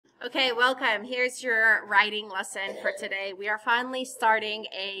Okay, welcome. Here's your writing lesson for today. We are finally starting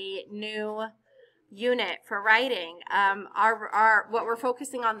a new unit for writing. What we're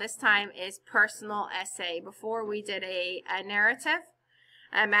focusing on this time is personal essay. Before we did a narrative,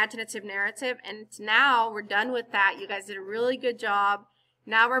 imaginative narrative, and now we're done with that. You guys did a really good job.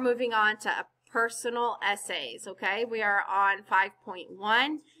 Now we're moving on to personal essays, okay? We are on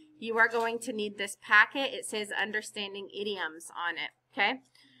 5.1. You are going to need this packet. It says Understanding Idioms on it, okay?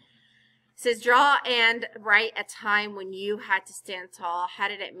 It says draw and write a time when you had to stand tall. How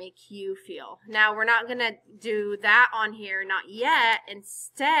did it make you feel? Now, we're not going to do that on here, not yet.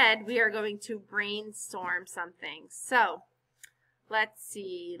 Instead, we are going to brainstorm something. So, let's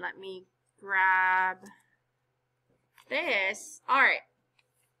see. Let me grab this. All right.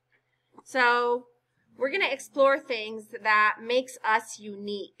 So, we're going to explore things that makes us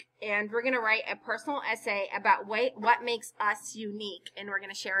unique. And we're going to write a personal essay about what makes us unique. And we're going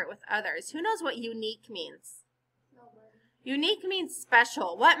to share it with others. Who knows what unique means? Nobody. Unique means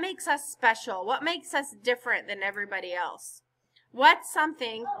special. What makes us special? What makes us different than everybody else? What's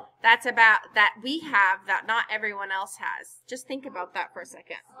something that's about that we have that not everyone else has? Just think about that for a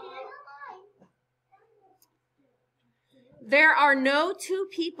second. There are no two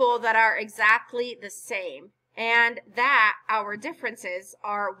people that are exactly the same, and that our differences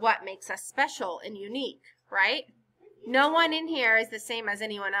are what makes us special and unique, right? No one in here is the same as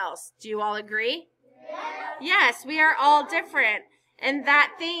anyone else. Do you all agree? Yes, we are all different, and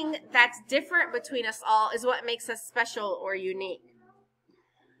that thing that's different between us all is what makes us special or unique.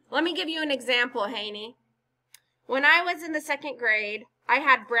 Let me give you an example, Haney. When I was in the 2nd grade, I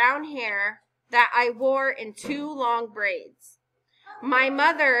had brown hair that I wore in 2 long braids. My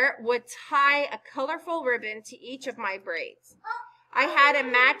mother would tie a colorful ribbon to each of my braids. I had a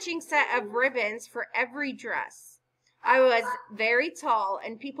matching set of ribbons for every dress. I was very tall,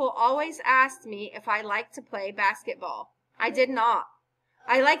 and people always asked me if I liked to play basketball. I did not.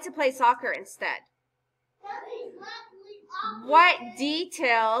 I liked to play soccer instead. What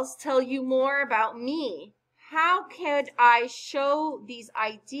details tell you more about me? How could I show these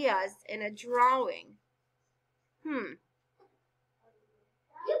ideas in a drawing?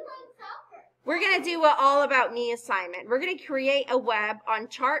 We're going to do an all about me assignment. We're going to create a web on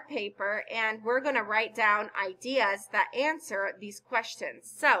chart paper, and we're going to write down ideas that answer these questions.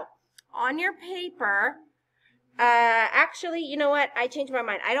 So, on your paper, actually, you know what? I changed my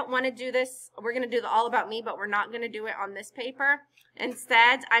mind. I don't want to do this. We're going to do the all about me, but we're not going to do it on this paper.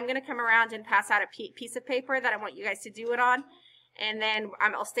 Instead, I'm going to come around and pass out a piece of paper that I want you guys to do it on, and then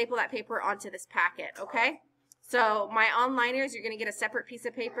I'll staple that paper onto this packet, okay? So my onliners, you're going to get a separate piece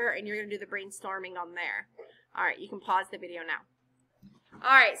of paper, and you're going to do the brainstorming on there. All right, you can pause the video now.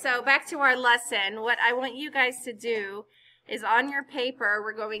 All right, so back to our lesson. What I want you guys to do is on your paper,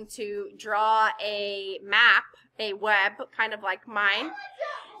 we're going to draw a map, a web, kind of like mine.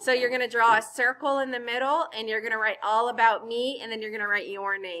 So you're going to draw a circle in the middle, and you're going to write all about me, and then you're going to write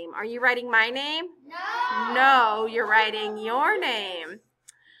your name. Are you writing my name? No. No, you're writing your name.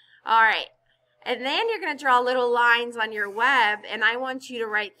 All right. And then you're going to draw little lines on your web, and I want you to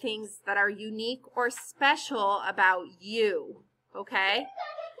write things that are unique or special about you, okay?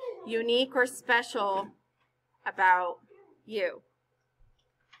 Unique or special about you.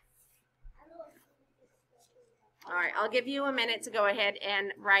 All right, I'll give you a minute to go ahead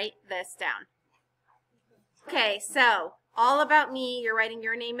and write this down. Okay, so all about me, you're writing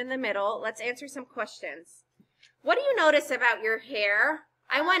your name in the middle. Let's answer some questions. What do you notice about your hair?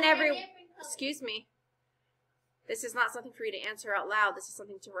 Excuse me. This is not something for you to answer out loud. This is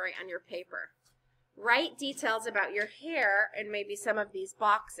something to write on your paper. Write details about your hair in maybe some of these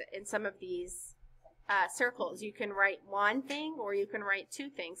boxes, in some of these circles. You can write one thing, or you can write 2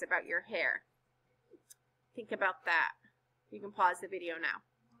 things about your hair. Think about that. You can pause the video now.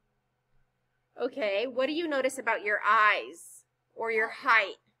 Okay, what do you notice about your eyes or your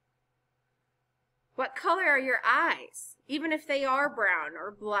height? What color are your eyes, even if they are brown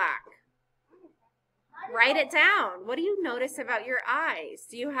or black? Write it down. What do you notice about your eyes?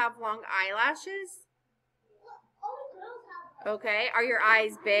 Do you have long eyelashes? Okay, are your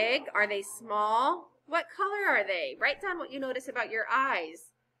eyes big? Are they small? What color are they? Write down what you notice about your eyes.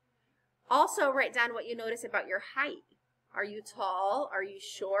 Also, write down what you notice about your height. Are you tall? Are you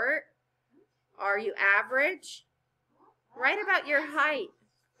short? Are you average? Write about your height.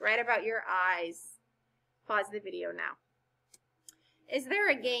 Write about your eyes. Pause the video now. Is there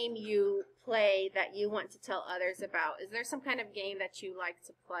a game you play that you want to tell others about? Is there some kind of game that you like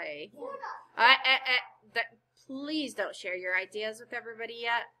to play? Please don't share your ideas with everybody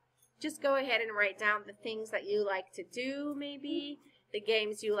yet. Just go ahead and write down the things that you like to do, maybe. the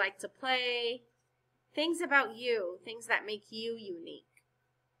games you like to play, things about you, things that make you unique.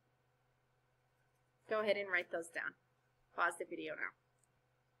 Go ahead and write those down. Pause the video now.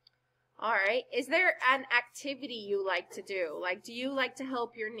 All right. Is there an activity you like to do? Like, do you like to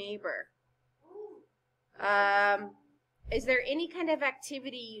help your neighbor? Is there any kind of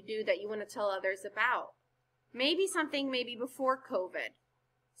activity you do that you want to tell others about? Maybe something maybe before COVID.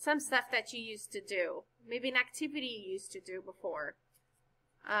 Some stuff that you used to do. Maybe an activity you used to do before.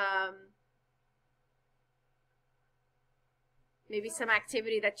 Maybe some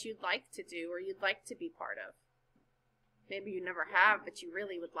activity that you'd like to do or you'd like to be part of. Maybe you never have, but you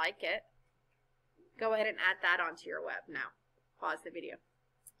really would like it. Go ahead and add that onto your web now. Pause the video.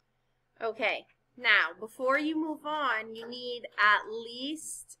 Okay, now before you move on, you need at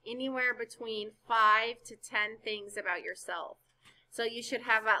least anywhere between 5 to 10 things about yourself. So you should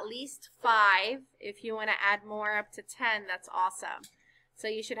have at least 5. If you want to add more up to 10, that's awesome. So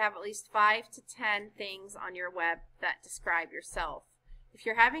you should have at least 5 to 10 things on your web that describe yourself. If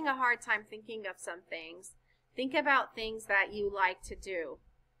you're having a hard time thinking of some things, think about things that you like to do.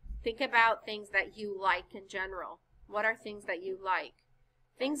 Think about things that you like in general. What are things that you like?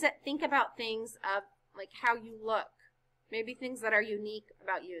 Think about things of like how you look. Maybe things that are unique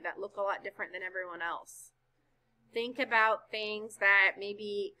about you that look a lot different than everyone else. Think about things that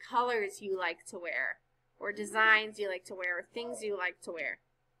maybe colors you like to wear, or designs you like to wear, or things you like to wear.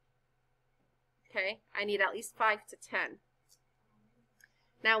 Okay, I need at least 5 to 10.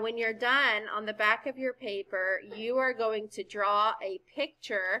 Now when you're done, on the back of your paper, you are going to draw a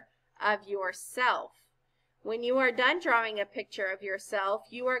picture of yourself. When you are done drawing a picture of yourself,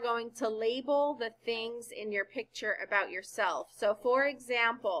 you are going to label the things in your picture about yourself. So for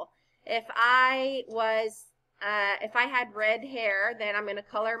example, if I had red hair, then I'm going to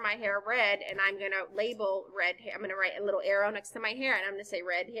color my hair red, and I'm going to label red hair. I'm going to write a little arrow next to my hair, and I'm going to say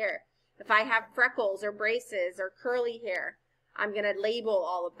red hair. If I have freckles or braces or curly hair, I'm going to label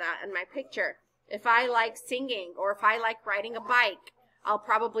all of that in my picture. If I like singing, or if I like riding a bike, I'll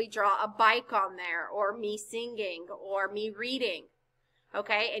probably draw a bike on there, or me singing, or me reading.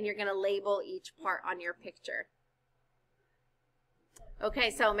 Okay, and you're going to label each part on your picture.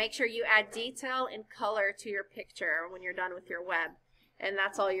 Okay, so make sure you add detail and color to your picture when you're done with your web. And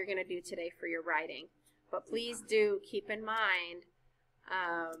that's all you're going to do today for your writing. But please do keep in mind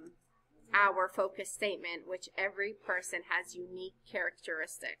our focus statement, which every person has unique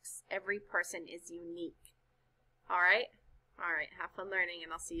characteristics. Every person is unique. All right? All right, have fun learning,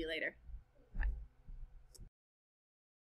 and I'll see you later.